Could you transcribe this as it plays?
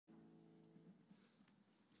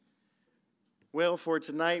Well, for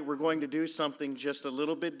tonight, we're going to do something just a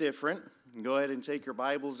little bit different. Go ahead and take your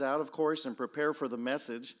Bibles out, of course, and prepare for the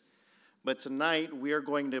message. But tonight, we are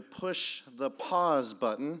going to push the pause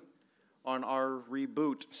button on our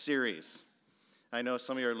reboot series. I know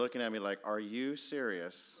some of you are looking at me like, are you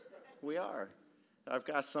serious? We are. I've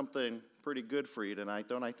got something pretty good for you tonight,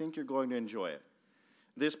 don't I? Think you're going to enjoy it.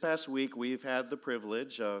 This past week, we've had the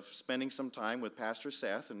privilege of spending some time with Pastor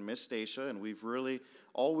Seth and Miss Stacia, and we've really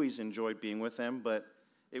always enjoyed being with them, but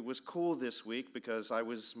it was cool this week because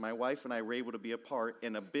my wife and I were able to be a part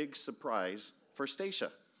in a big surprise for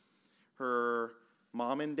Stacia. Her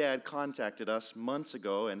mom and dad contacted us months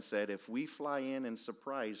ago and said, if we fly in and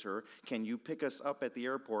surprise her, can you pick us up at the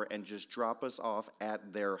airport and just drop us off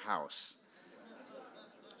at their house?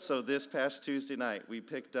 So this past Tuesday night, we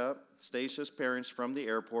picked up Stacia's parents from the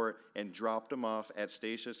airport and dropped them off at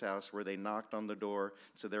Stacia's house where they knocked on the door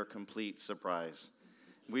to their complete surprise.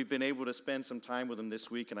 We've been able to spend some time with them this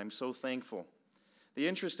week, and I'm so thankful. The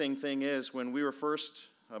interesting thing is, when we were first,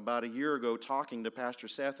 about a year ago, talking to Pastor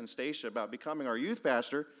Seth and Stacia about becoming our youth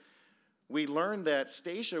pastor, we learned that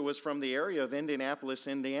Stacia was from the area of Indianapolis,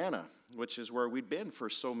 Indiana, which is where we'd been for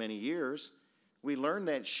so many years. We learned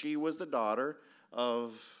that she was the daughter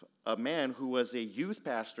of a man who was a youth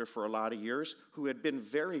pastor for a lot of years, who had been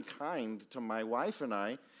very kind to my wife and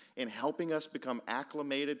I in helping us become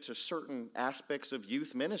acclimated to certain aspects of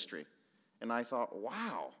youth ministry. And I thought,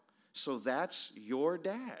 wow, so that's your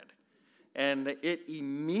dad. And it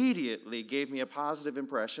immediately gave me a positive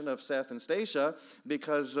impression of Seth and Stacia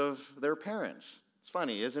because of their parents. It's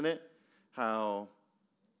funny, isn't it? How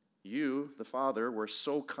you, the father, were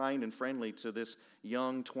so kind and friendly to this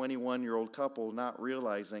young 21-year-old couple, not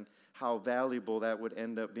realizing how valuable that would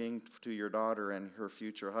end up being to your daughter and her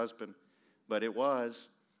future husband. But it was.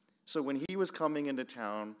 So when he was coming into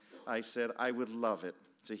town, I said I would love it.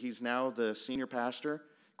 So he's now the senior pastor,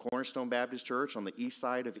 Cornerstone Baptist Church on the east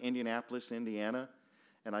side of Indianapolis, Indiana.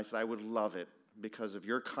 And I said I would love it because of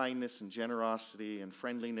your kindness and generosity and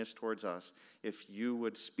friendliness towards us, if you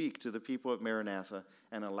would speak to the people of Maranatha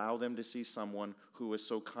and allow them to see someone who was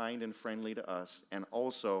so kind and friendly to us, and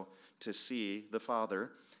also to see the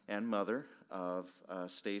father and mother of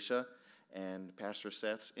Stacia and Pastor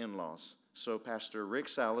Seth's in-laws. So Pastor Rick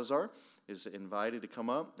Salazar is invited to come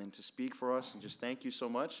up and to speak for us, and just thank you so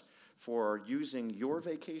much for using your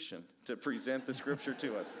vacation to present the scripture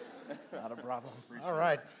to us. Not a problem. All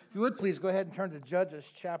right. If you would, please go ahead and turn to Judges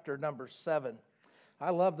chapter number 7.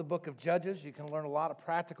 I love the book of Judges. You can learn a lot of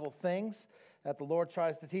practical things that the Lord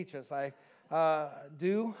tries to teach us. I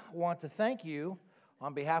do want to thank you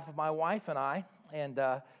on behalf of my wife and I, and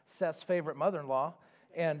Seth's favorite mother-in-law,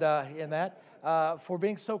 and for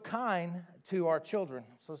being so kind to our children.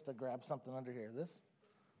 I'm supposed to grab something under here. This?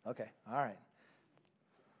 Okay. All right.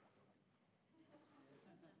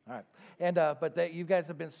 All right, and but you guys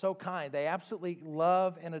have been so kind. They absolutely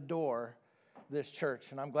love and adore this church,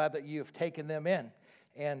 and I'm glad that you have taken them in,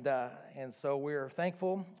 and so we're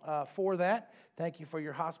thankful for that. Thank you for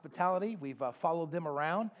your hospitality. We've followed them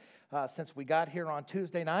around since we got here on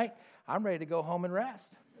Tuesday night. I'm ready to go home and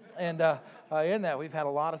rest, and in that we've had a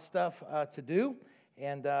lot of stuff to do,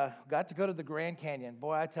 and got to go to the Grand Canyon.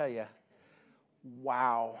 Boy, I tell you,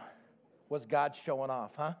 wow, was God showing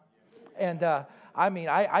off, huh? And I mean,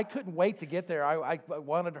 I couldn't wait to get there. I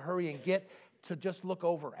wanted to hurry and get to just look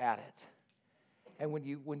over at it. And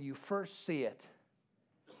when you first see it,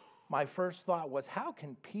 my first thought was, how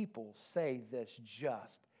can people say this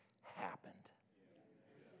just happened?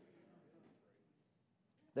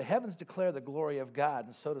 The heavens declare the glory of God,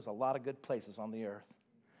 and so does a lot of good places on the earth.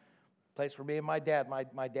 Place for me and my dad.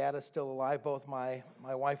 My dad is still alive. Both my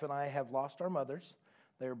wife and I have lost our mothers.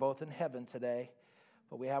 They are both in heaven today.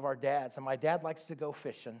 But we have our dads, and my dad likes to go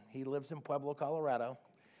fishing. He lives in Pueblo, Colorado.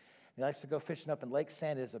 He likes to go fishing up in Lake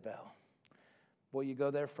San Isabel. Boy, you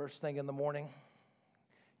go there first thing in the morning.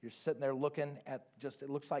 You're sitting there looking at it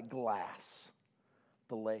looks like glass,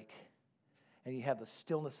 the lake. And you have the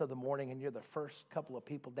stillness of the morning, and you're the first couple of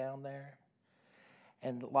people down there.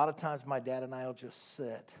 And a lot of times my dad and I will just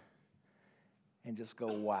sit and just go,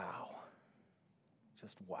 wow.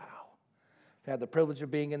 Just wow. I've had the privilege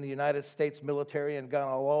of being in the United States military and gone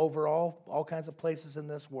all over all kinds of places in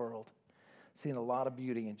this world, seen a lot of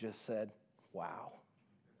beauty and just said, wow.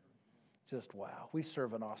 Just wow. We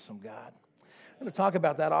serve an awesome God. I'm going to talk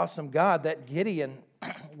about that awesome God that Gideon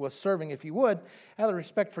was serving, if you would, out of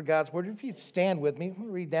respect for God's word. If you'd stand with me,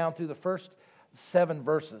 we'll read down through the first 7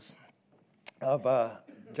 verses of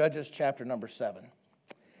Judges chapter number 7.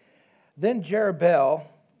 Then Jerubbaal,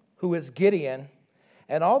 who is Gideon,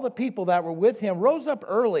 and all the people that were with him rose up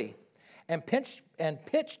early and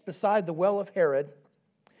pitched beside the well of Herod.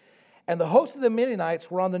 And the host of the Midianites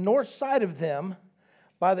were on the north side of them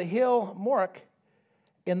by the hill Morach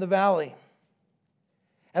in the valley.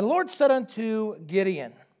 And the Lord said unto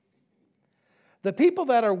Gideon, the people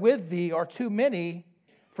that are with thee are too many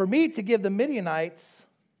for me to give the Midianites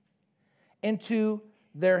into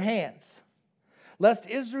their hands, lest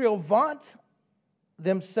Israel vaunt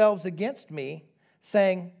themselves against me,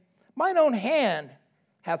 saying, mine own hand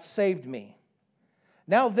hath saved me.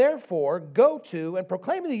 Now therefore go to and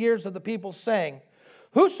proclaim in the ears of the people, saying,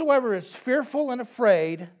 whosoever is fearful and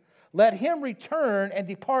afraid, let him return and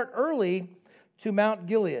depart early to Mount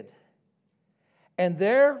Gilead. And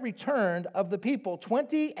there returned of the people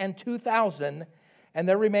 22,000, and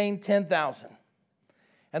there remained 10,000.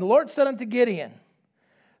 And the Lord said unto Gideon,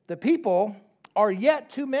 the people are yet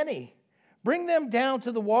too many. Bring them down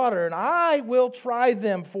to the water, and I will try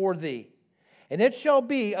them for thee. And it shall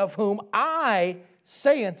be, of whom I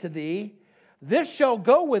say unto thee, this shall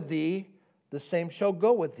go with thee, the same shall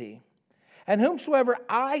go with thee. And whomsoever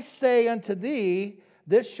I say unto thee,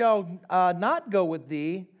 this shall not go with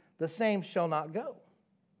thee, the same shall not go.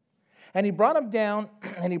 And he brought them down,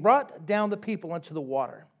 and he brought down the people unto the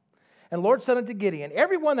water. And the Lord said unto Gideon,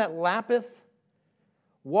 everyone that lappeth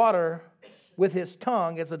water with his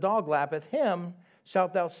tongue, as a dog lappeth, him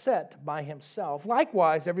shalt thou set by himself.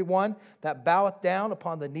 Likewise, everyone that boweth down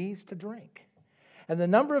upon the knees to drink. And the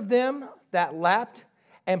number of them that lapped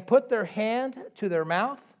and put their hand to their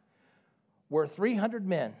mouth were 300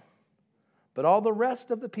 men. But all the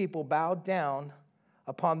rest of the people bowed down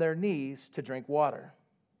upon their knees to drink water.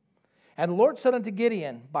 And the Lord said unto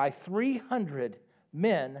Gideon, by 300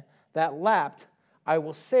 men that lapped, I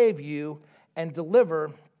will save you and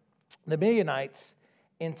deliver the Midianites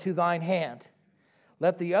into thine hand.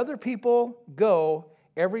 Let the other people go,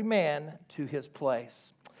 every man to his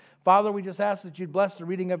place. Father, we just ask that you'd bless the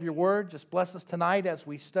reading of your word. Just bless us tonight as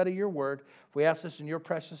we study your word. We ask this in your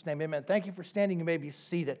precious name. Amen. Thank you for standing. You may be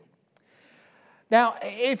seated. Now,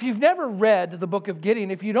 if you've never read the book of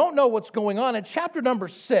Gideon, if you don't know what's going on, in chapter number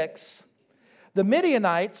 6, the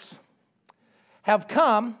Midianites have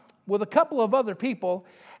come with a couple of other people,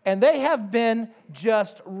 and they have been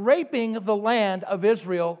just raping the land of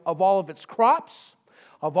Israel of all of its crops,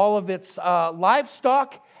 of all of its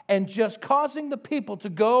livestock, and just causing the people to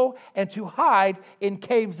go and to hide in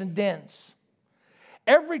caves and dens.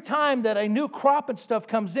 Every time that a new crop and stuff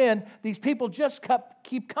comes in, these people just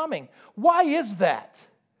keep coming. Why is that?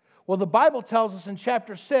 Well, the Bible tells us in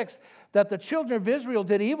chapter 6 that the children of Israel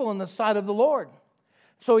did evil in the sight of the Lord.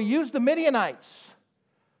 So he used the Midianites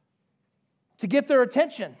to get their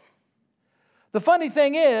attention. The funny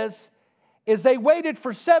thing is they waited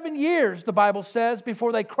for 7 years, the Bible says,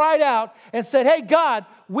 before they cried out and said, hey, God,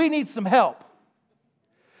 we need some help.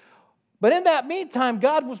 But in that meantime,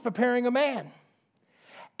 God was preparing a man.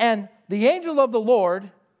 And the angel of the Lord,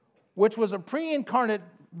 which was a pre-incarnate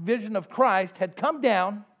vision of Christ, had come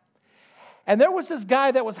down, and there was this guy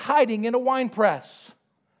that was hiding in a wine press,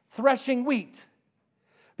 threshing wheat,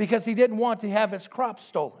 because he didn't want to have his crops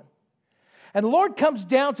stolen. And the Lord comes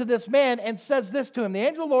down to this man and says this to him. The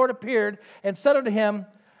angel of the Lord appeared and said unto him,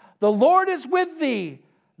 the Lord is with thee,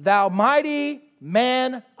 thou mighty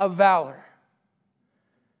man of valor.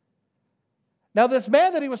 Now, this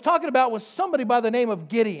man that he was talking about was somebody by the name of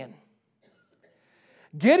Gideon.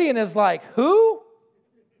 Gideon is like, who?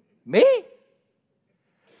 Me?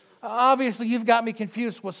 Obviously, you've got me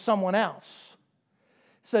confused with someone else.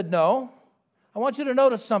 He said, no. I want you to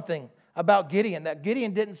notice something about Gideon that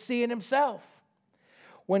Gideon didn't see in himself.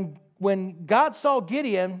 When God saw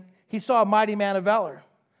Gideon, he saw a mighty man of valor.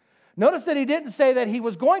 Notice that he didn't say that he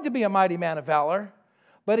was going to be a mighty man of valor,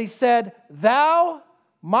 but he said, thou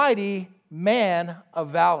mighty man of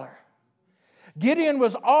valor. Gideon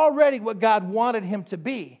was already what God wanted him to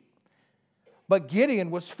be, but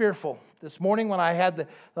Gideon was fearful. This morning when I had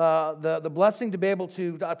the blessing to be able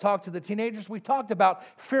to talk to the teenagers, we talked about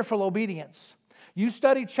fearful obedience. You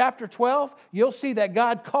study chapter 12, you'll see that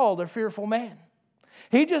God called a fearful man.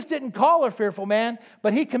 He just didn't call a fearful man,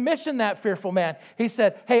 but he commissioned that fearful man. He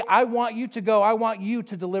said, hey, I want you to go. I want you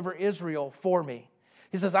to deliver Israel for me.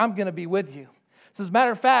 He says, I'm going to be with you. So as a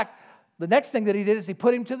matter of fact, the next thing that he did is he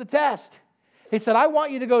put him to the test. He said, I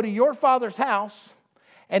want you to go to your father's house,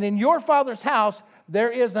 and in your father's house,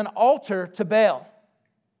 there is an altar to Baal.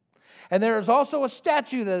 And there is also a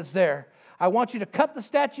statue that is there. I want you to cut the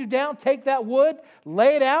statue down, take that wood,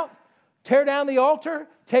 lay it out, tear down the altar,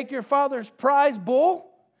 take your father's prize bull,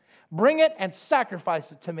 bring it and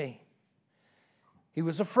sacrifice it to me. He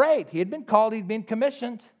was afraid. He had been called, he'd been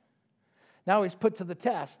commissioned. Now he's put to the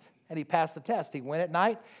test. and he passed the test. He went at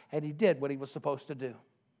night, and he did what he was supposed to do.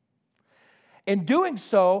 In doing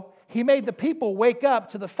so, he made the people wake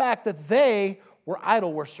up to the fact that they were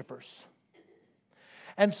idol worshipers.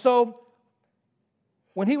 And so,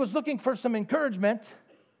 when he was looking for some encouragement,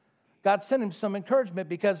 God sent him some encouragement,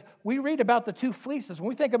 because we read about the 2 fleeces. When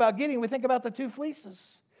we think about Gideon, we think about the 2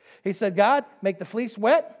 fleeces. He said, God, make the fleece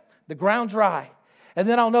wet, the ground dry, and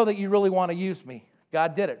then I'll know that you really want to use me.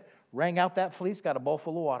 God did it. Wrang out that fleece, got a bowl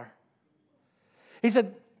full of water. He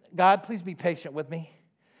said, God, please be patient with me.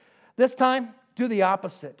 This time, do the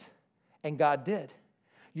opposite. And God did.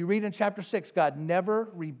 You read in chapter 6, God never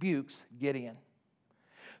rebukes Gideon.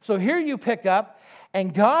 So here you pick up,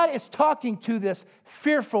 and God is talking to this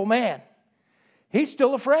fearful man. He's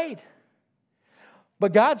still afraid.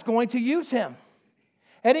 But God's going to use him.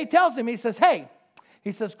 And he tells him, he says, hey,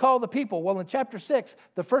 he says, call the people. Well, in chapter 6,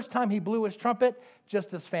 the first time he blew his trumpet, just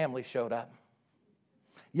his family showed up.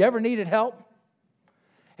 You ever needed help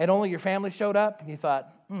and only your family showed up? And you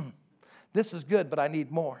thought, this is good, but I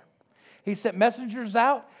need more. He sent messengers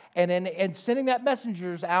out, and in sending that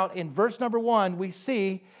messengers out, in verse number 1, we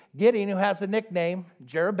see Gideon, who has a nickname,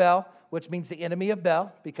 Jerubbaal, which means the enemy of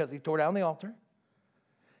Bel, because he tore down the altar.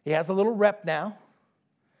 He has a little rep now.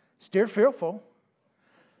 Still fearful.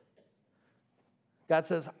 God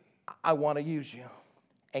says, I want to use you.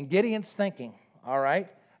 And Gideon's thinking, all right,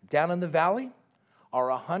 down in the valley are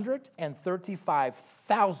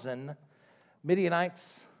 135,000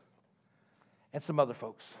 Midianites and some other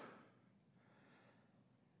folks.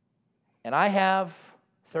 And I have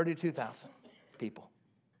 32,000 people.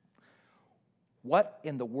 What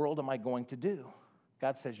in the world am I going to do?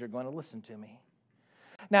 God says, you're going to listen to me.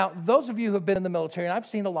 Now, those of you who have been in the military, and I've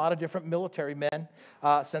seen a lot of different military men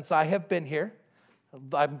since I have been here.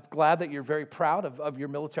 I'm glad that you're very proud of your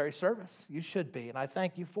military service. You should be, and I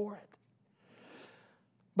thank you for it.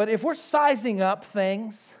 But if we're sizing up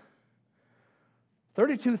things,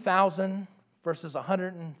 32,000 versus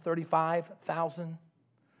 135,000,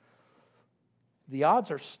 the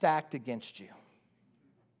odds are stacked against you.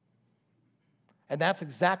 And that's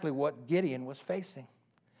exactly what Gideon was facing.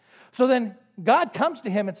 So then God comes to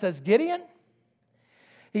him and says, Gideon,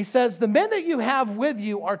 he says, the men that you have with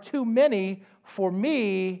you are too many for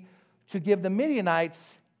me to give the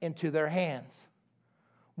Midianites into their hands.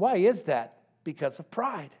 Why is that? Because of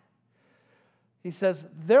pride. He says,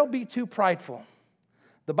 they'll be too prideful.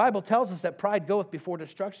 The Bible tells us that pride goeth before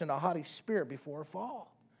destruction, a haughty spirit before a fall.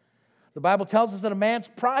 The Bible tells us that a man's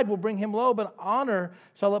pride will bring him low, but honor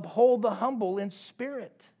shall uphold the humble in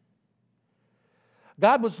spirit.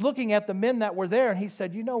 God was looking at the men that were there, and he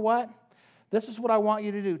said, you know what? This is what I want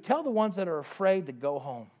you to do. Tell the ones that are afraid to go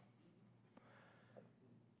home.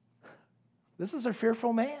 This is a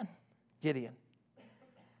fearful man, Gideon.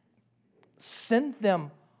 Send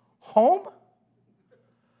them home?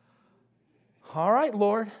 All right,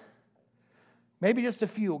 Lord. Maybe just a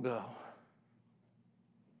few will go.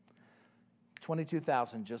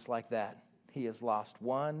 22,000, just like that. He has lost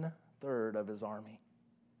 1/3 of his army.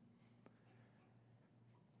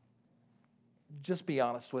 Just be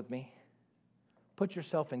honest with me. Put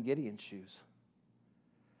yourself in Gideon's shoes.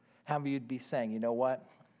 How many of you'd be saying, you know what?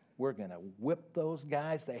 We're going to whip those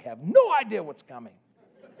guys. They have no idea what's coming.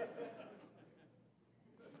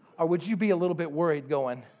 Or would you be a little bit worried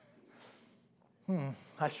going,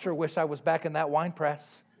 I sure wish I was back in that wine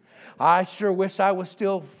press. I sure wish I was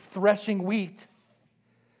still threshing wheat.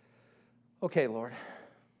 Okay, Lord.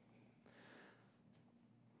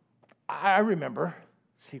 I remember,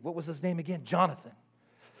 what was his name again? Jonathan.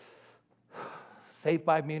 Saved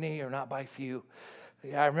by many or not by few.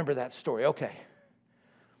 Yeah, I remember that story. Okay.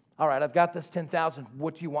 All right, I've got this 10,000.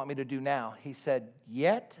 What do you want me to do now? He said,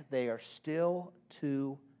 yet they are still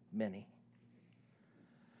too many.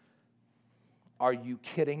 Are you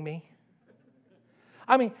kidding me?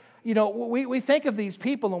 I mean, we think of these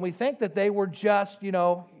people and we think that they were just,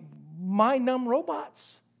 mind-numb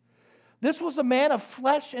robots. This was a man of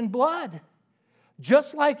flesh and blood,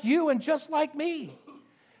 just like you and just like me.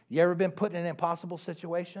 You ever been put in an impossible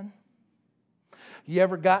situation? You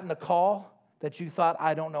ever gotten a call that you thought,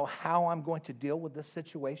 I don't know how I'm going to deal with this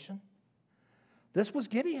situation? This was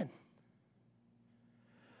Gideon.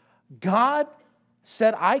 God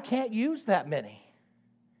said, I can't use that many.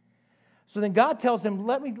 So then God tells him,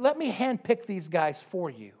 let me handpick these guys for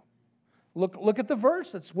you. Look at the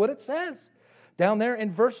verse. That's what it says. Down there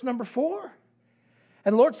in verse number 4.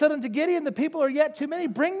 And the Lord said unto Gideon, the people are yet too many.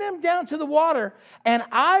 Bring them down to the water, and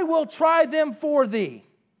I will try them for thee.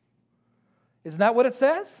 Isn't that what it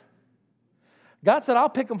says? God said, I'll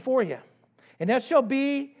pick them for you. And that shall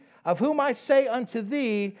be of whom I say unto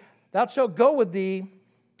thee, thou shalt go with thee,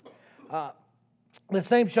 the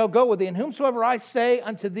same shall go with thee. And whomsoever I say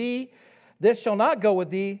unto thee, this shall not go with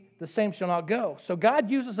thee, the same shall not go. So God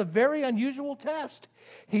uses a very unusual test.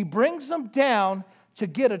 He brings them down to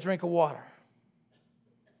get a drink of water.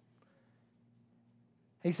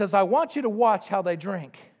 He says, I want you to watch how they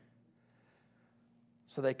drink.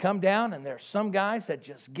 So they come down, and there's some guys that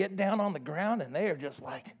just get down on the ground, and they are just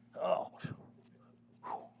like, oh,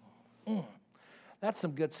 that's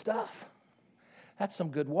some good stuff. That's some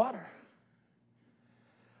good water.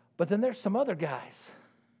 But then there's some other guys.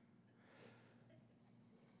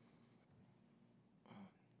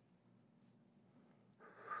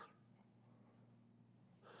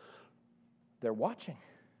 They're watching.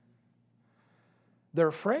 They're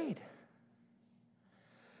afraid.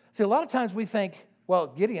 See, a lot of times we think, well,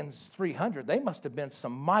 Gideon's 300. They must have been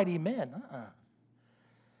some mighty men.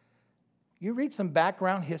 You read some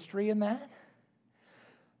background history in that.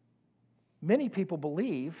 Many people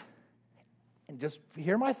believe, and just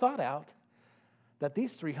hear my thought out, that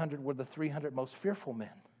these 300 were the 300 most fearful men.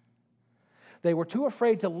 They were too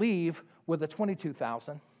afraid to leave with the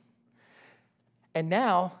 22,000. And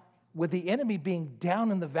now, with the enemy being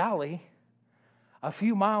down in the valley, a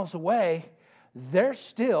few miles away, they're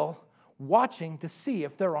still watching to see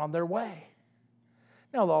if they're on their way.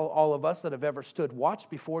 Now, all of us that have ever stood watch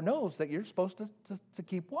before knows that you're supposed to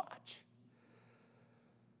keep watch.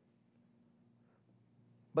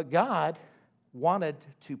 But God wanted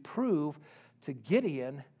to prove to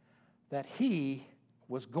Gideon that he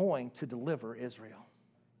was going to deliver Israel.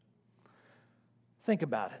 Think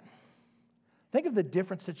about it. Think of the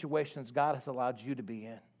different situations God has allowed you to be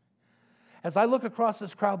in. As I look across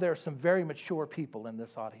this crowd, there are some very mature people in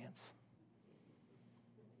this audience.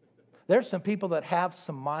 There's some people that have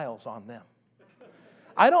some miles on them.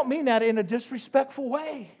 I don't mean that in a disrespectful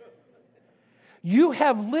way. You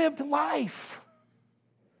have lived life.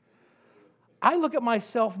 I look at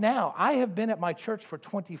myself now. I have been at my church for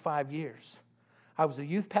 25 years. I was a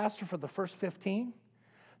youth pastor for the first 15,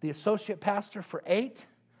 the associate pastor for 8,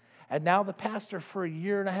 and now the pastor for a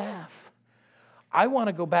year and a half. I want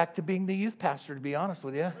to go back to being the youth pastor, to be honest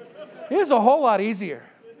with you. It is a whole lot easier.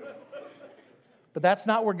 But that's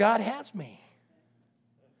not where God has me.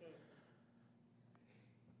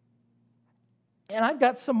 And I've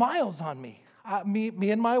got some miles on me.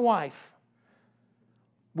 Me and my wife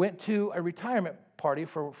went to a retirement party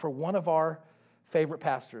for one of our favorite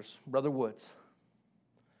pastors, Brother Woods.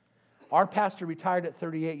 Our pastor retired at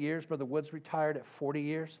 38 years. Brother Woods retired at 40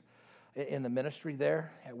 years in the ministry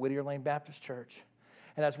there at Whittier Lane Baptist Church.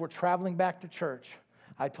 And as we're traveling back to church,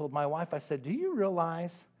 I told my wife, I said, do you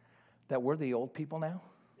realize that we're the old people now?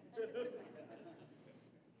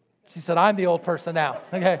 She said, I'm the old person now.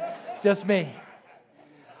 Okay, just me.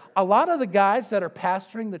 A lot of the guys that are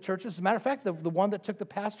pastoring the churches, as a matter of fact, the one that took the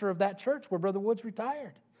pastor of that church where Brother Woods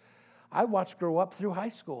retired, I watched grow up through high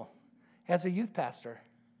school as a youth pastor.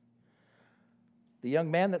 The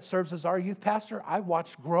young man that serves as our youth pastor, I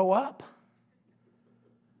watched grow up.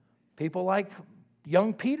 People like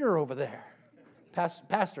young Peter over there.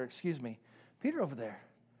 Pastor, Peter over there.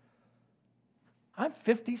 I'm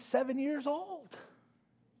 57 years old.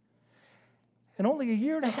 And only a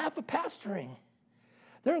year and a half of pastoring.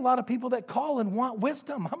 There are a lot of people that call and want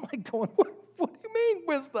wisdom. I'm like going, what do you mean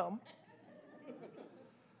wisdom?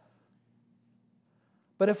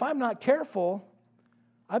 But if I'm not careful,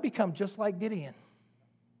 I become just like Gideon.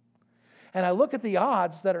 And I look at the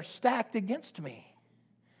odds that are stacked against me.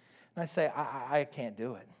 And I say, I can't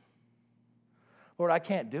do it. Lord, I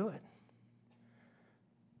can't do it.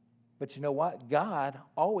 But you know what? God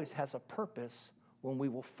always has a purpose when we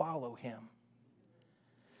will follow him.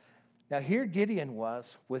 Now here Gideon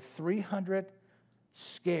was with 300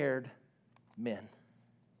 scared men.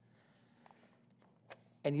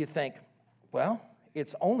 And you think, well,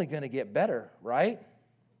 it's only going to get better, right?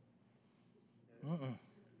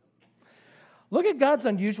 Look at God's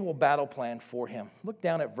unusual battle plan for him. Look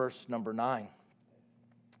down at verse number 9. It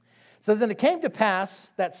says, and it came to pass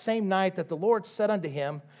that same night that the Lord said unto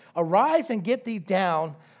him, arise and get thee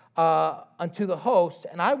down unto the host,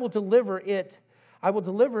 and I will deliver it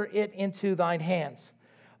into thine hands.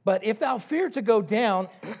 But if thou fear to go down,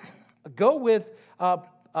 go with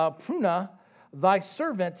Puna, thy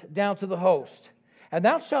servant, down to the host. And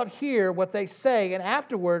thou shalt hear what they say, and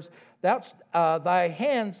afterwards shall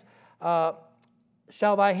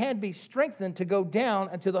thy hand be strengthened to go down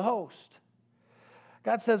unto the host.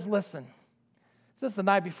 God says, listen, this is the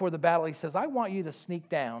night before the battle. He says, I want you to sneak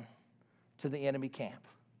down to the enemy camp.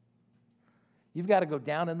 You've got to go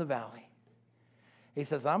down in the valley. He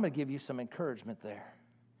says, I'm going to give you some encouragement there.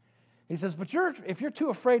 He says, but if you're too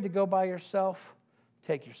afraid to go by yourself,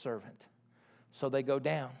 take your servant. So they go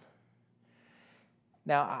down.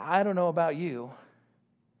 Now, I don't know about you.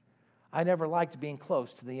 I never liked being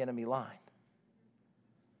close to the enemy line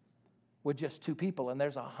with just 2 people, and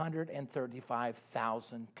there's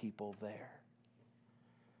 135,000 people there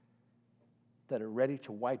that are ready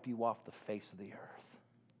to wipe you off the face of the earth.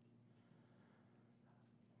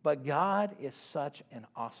 But God is such an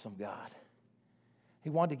awesome God. He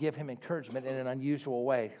wanted to give him encouragement in an unusual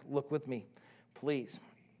way. Look with me, please.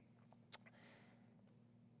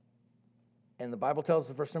 And the Bible tells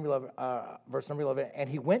us, verse number 11, and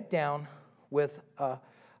he went down with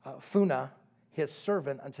Phinehas, his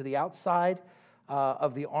servant, unto the outside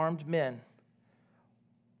of the armed men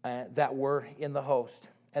that were in the host.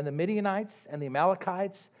 And the Midianites and the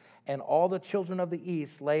Amalekites and all the children of the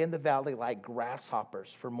east lay in the valley like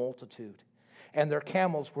grasshoppers for multitude. And their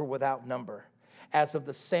camels were without number, as of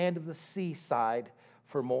the sand of the seaside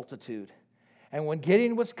for multitude. And when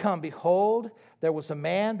Gideon was come, behold, there was a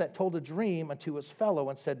man that told a dream unto his fellow,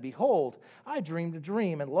 and said, Behold, I dreamed a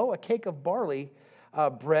dream, and lo, a cake of barley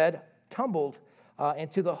bread tumbled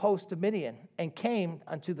into the host of Midian, and came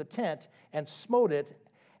unto the tent, and smote it,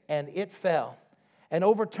 and it fell, and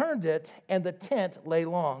overturned it, and the tent lay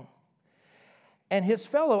long. And his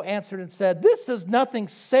fellow answered and said, This is nothing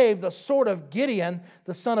save the sword of Gideon,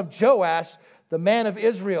 the son of Joash, the man of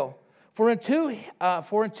Israel. For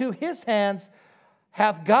into his hands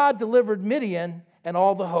hath God delivered Midian and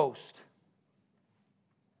all the host.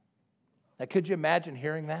 Now, could you imagine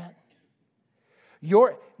hearing that?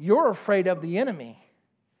 You're afraid of the enemy,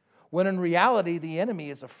 when in reality the enemy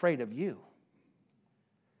is afraid of you.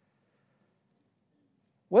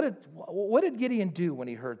 What did Gideon do when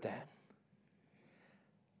he heard that?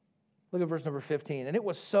 Look at verse number 15. And it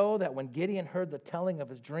was so that when Gideon heard the telling of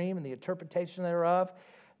his dream and the interpretation thereof,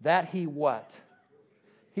 that he what?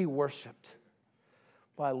 He worshiped.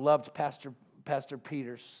 Well, I loved Pastor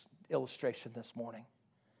Peter's illustration this morning.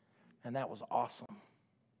 And that was awesome.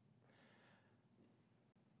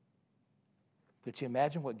 Could you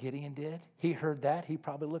imagine what Gideon did? He heard that. He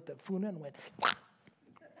probably looked at Phinehas and went, Wah!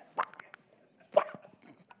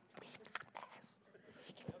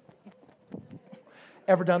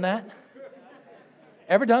 Ever done that?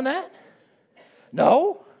 Ever done that?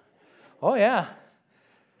 No? Oh, yeah.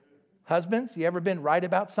 Husbands, you ever been right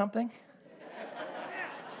about something?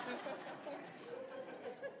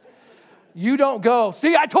 You don't go,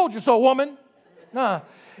 see, I told you so, woman. No,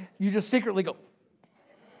 you just secretly go.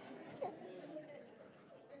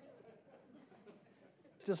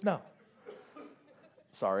 Just no.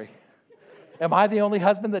 Sorry. Am I the only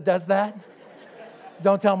husband that does that?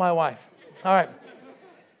 Don't tell my wife. All right.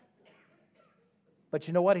 But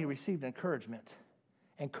you know what? He received encouragement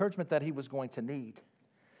that he was going to need.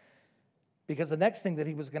 Because the next thing that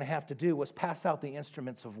he was going to have to do was pass out the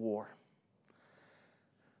instruments of war.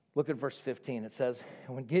 Look at verse 15. It says,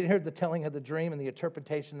 And when Gideon heard the telling of the dream and the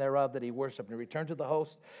interpretation thereof, that he worshipped, and he returned to the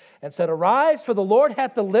host and said, Arise, for the Lord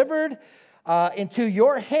hath delivered into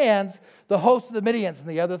your hands the host of the Midians. And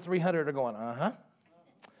the other 300 are going, All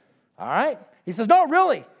right. He says, No,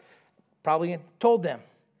 really. Probably told them.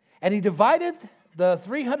 And he divided the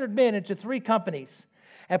 300 men into 3 companies,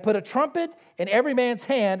 and put a trumpet in every man's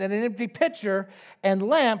hand, and an empty pitcher, and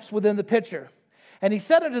lamps within the pitcher. And he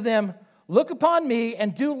said unto them, Look upon me,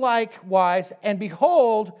 and do likewise, and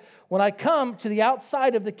behold, when I come to the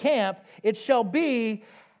outside of the camp, it shall be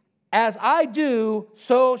as I do,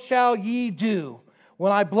 so shall ye do.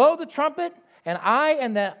 When I blow the trumpet, and I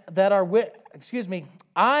and all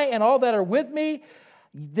that are with me,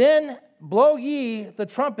 then blow ye the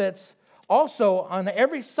trumpets also on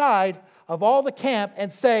every side of all the camp,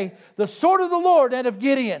 and say, The sword of the Lord and of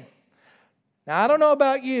Gideon. Now, I don't know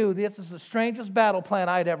about you, this is the strangest battle plan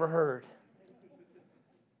I'd ever heard.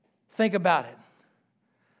 Think about it.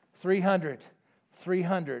 300,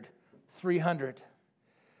 300, 300.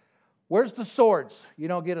 Where's the swords? You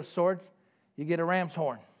don't get a sword, you get a ram's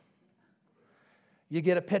horn. You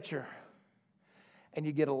get a pitcher, and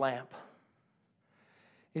you get a lamp.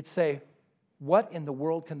 It'd say, what in the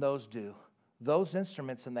world can those do? Those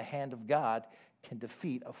instruments in the hand of God can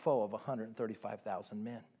defeat a foe of 135,000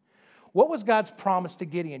 men. What was God's promise to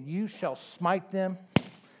Gideon? You shall smite them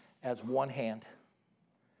as one hand.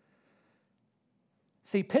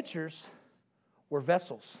 See, pitchers were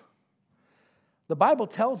vessels. The Bible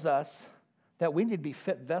tells us that we need to be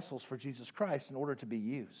fit vessels for Jesus Christ in order to be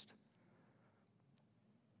used.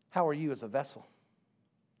 How are you as a vessel?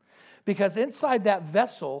 Because inside that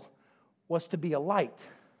vessel was to be a light.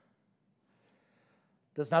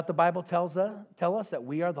 Does not the Bible tell us that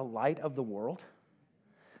we are the light of the world?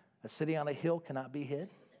 A city on a hill cannot be hid.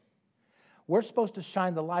 We're supposed to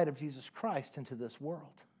shine the light of Jesus Christ into this world.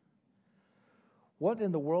 What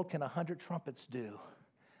in the world can 100 trumpets do?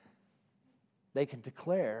 They can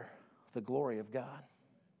declare the glory of God.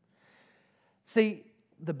 See,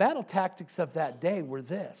 the battle tactics of that day were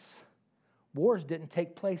this. Wars didn't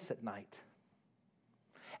take place at night.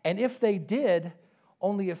 And if they did,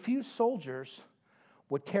 only a few soldiers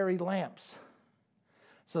would carry lamps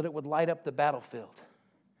so that it would light up the battlefield.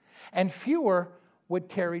 And fewer would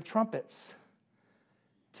carry trumpets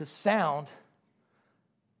to sound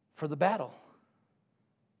for the battle.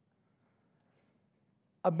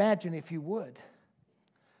 Imagine, if you would,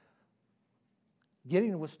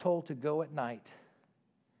 Gideon was told to go at night.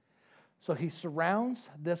 So he surrounds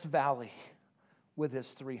this valley with his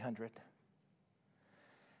 300.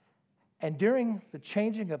 And during the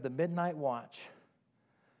changing of the midnight watch,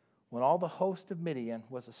 when all the host of Midian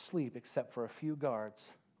was asleep except for a few guards,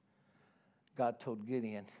 God told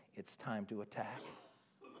Gideon, it's time to attack.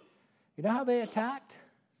 You know how they attacked?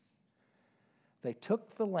 They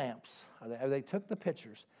took the lamps, or they took the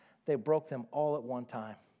pitchers, they broke them all at one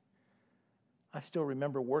time. I still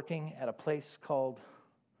remember working at a place called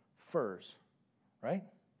Furs, right?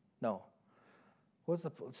 No. What was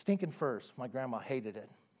the Stinking Furs? My grandma hated it,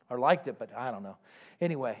 or liked it, but I don't know.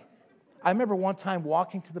 Anyway, I remember one time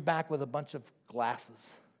walking to the back with a bunch of glasses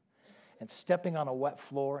and stepping on a wet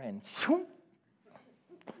floor and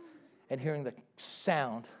hearing the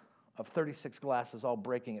sound of 36 glasses all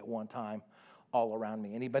breaking at one time all around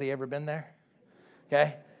me. Anybody ever been there?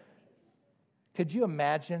 Okay. Could you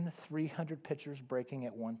imagine 300 pitchers breaking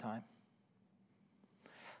at one time?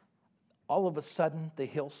 All of a sudden, the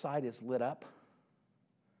hillside is lit up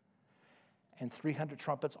and 300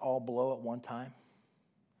 trumpets all blow at one time.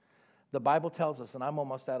 The Bible tells us, and I'm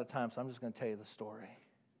almost out of time, so I'm just going to tell you the story,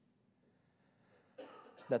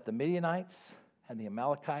 that the Midianites and the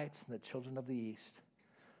Amalekites and the children of the east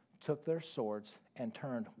took their swords and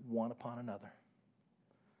turned one upon another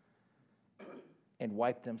and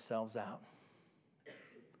wiped themselves out.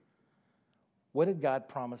 What did God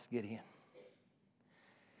promise Gideon?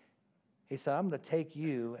 He said, I'm going to take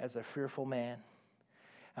you as a fearful man.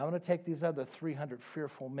 I'm going to take these other 300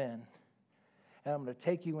 fearful men, and I'm going to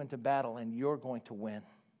take you into battle, and you're going to win.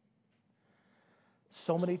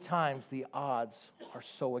 So many times the odds are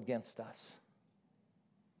so against us.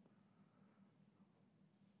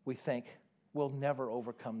 We think, we'll never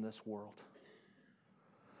overcome this world.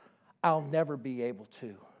 I'll never be able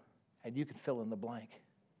to. And you can fill in the blank.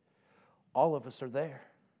 All of us are there.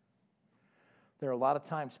 There are a lot of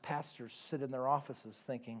times pastors sit in their offices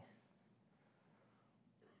thinking,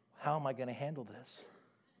 how am I going to handle this?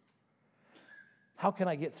 How can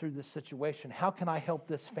I get through this situation? How can I help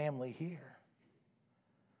this family here?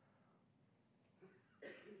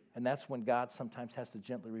 And that's when God sometimes has to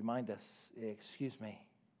gently remind us, excuse me,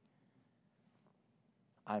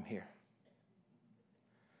 I'm here.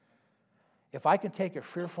 If I can take a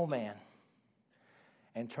fearful man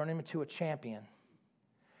and turn him into a champion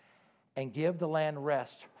and give the land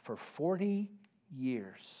rest for 40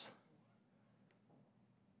 years,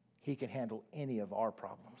 he can handle any of our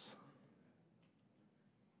problems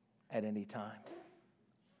at any time.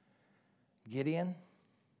 Gideon,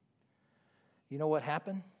 you know what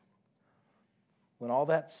happened? When all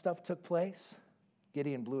that stuff took place,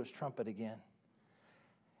 Gideon blew his trumpet again.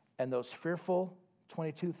 And those fearful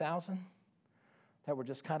 22,000 that were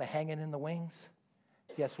just kind of hanging in the wings,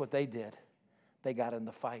 guess what they did? They got in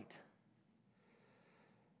the fight.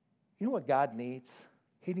 You know what God needs?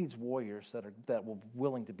 He needs warriors that were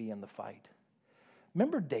willing to be in the fight.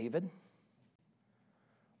 Remember David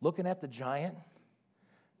looking at the giant,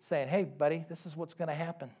 saying, hey, buddy, this is what's going to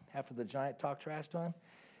happen. After the giant talked trash to him,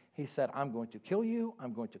 he said, I'm going to kill you,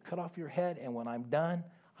 I'm going to cut off your head, and when I'm done,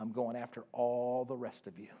 I'm going after all the rest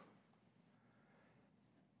of you.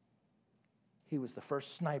 He was the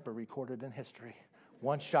first sniper recorded in history.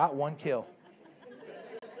 One shot, one kill.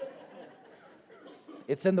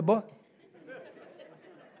 It's in the book.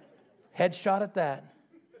 Headshot at that.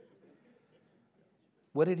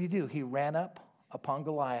 What did he do? He ran up upon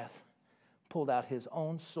Goliath, pulled out his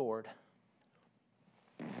own sword.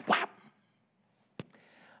 Whap!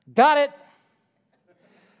 Got it!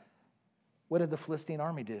 What did the Philistine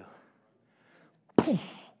army do? Poof!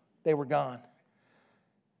 They were gone.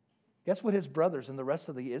 Guess what his brothers and the rest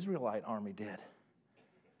of the Israelite army did?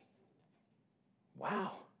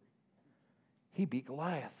 Wow. He beat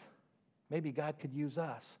Goliath. Maybe God could use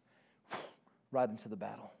us right into the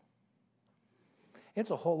battle. It's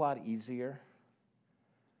a whole lot easier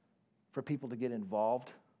for people to get involved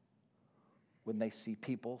when they see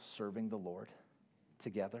people serving the Lord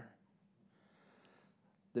together.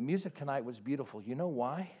 The music tonight was beautiful. You know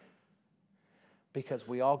why? Because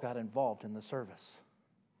we all got involved in the service.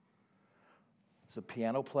 There's a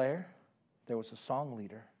piano player. There was a song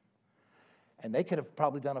leader. And they could have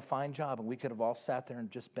probably done a fine job, and we could have all sat there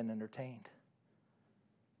and just been entertained.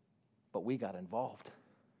 But we got involved.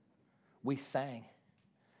 We sang.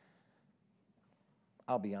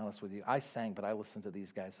 I'll be honest with you. I sang, but I listened to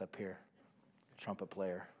these guys up here. Trumpet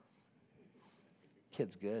player.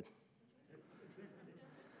 Kid's good.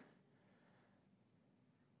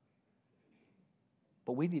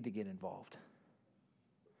 But we need to get involved.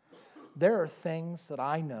 There are things that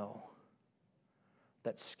I know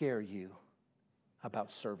that scare you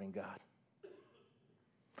about serving God.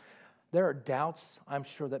 There are doubts I'm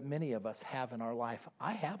sure that many of us have in our life.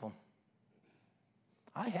 I have them.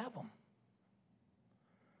 I have them.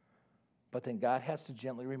 But then God has to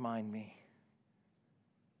gently remind me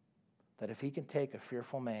that if he can take a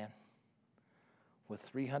fearful man with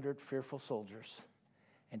 300 fearful soldiers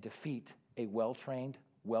and defeat a well-trained,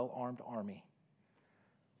 well-armed army,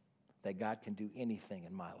 that God can do anything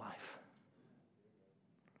in my life.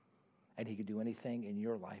 And he can do anything in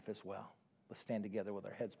your life as well. Let's stand together with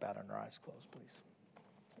our heads bowed and our eyes closed, please.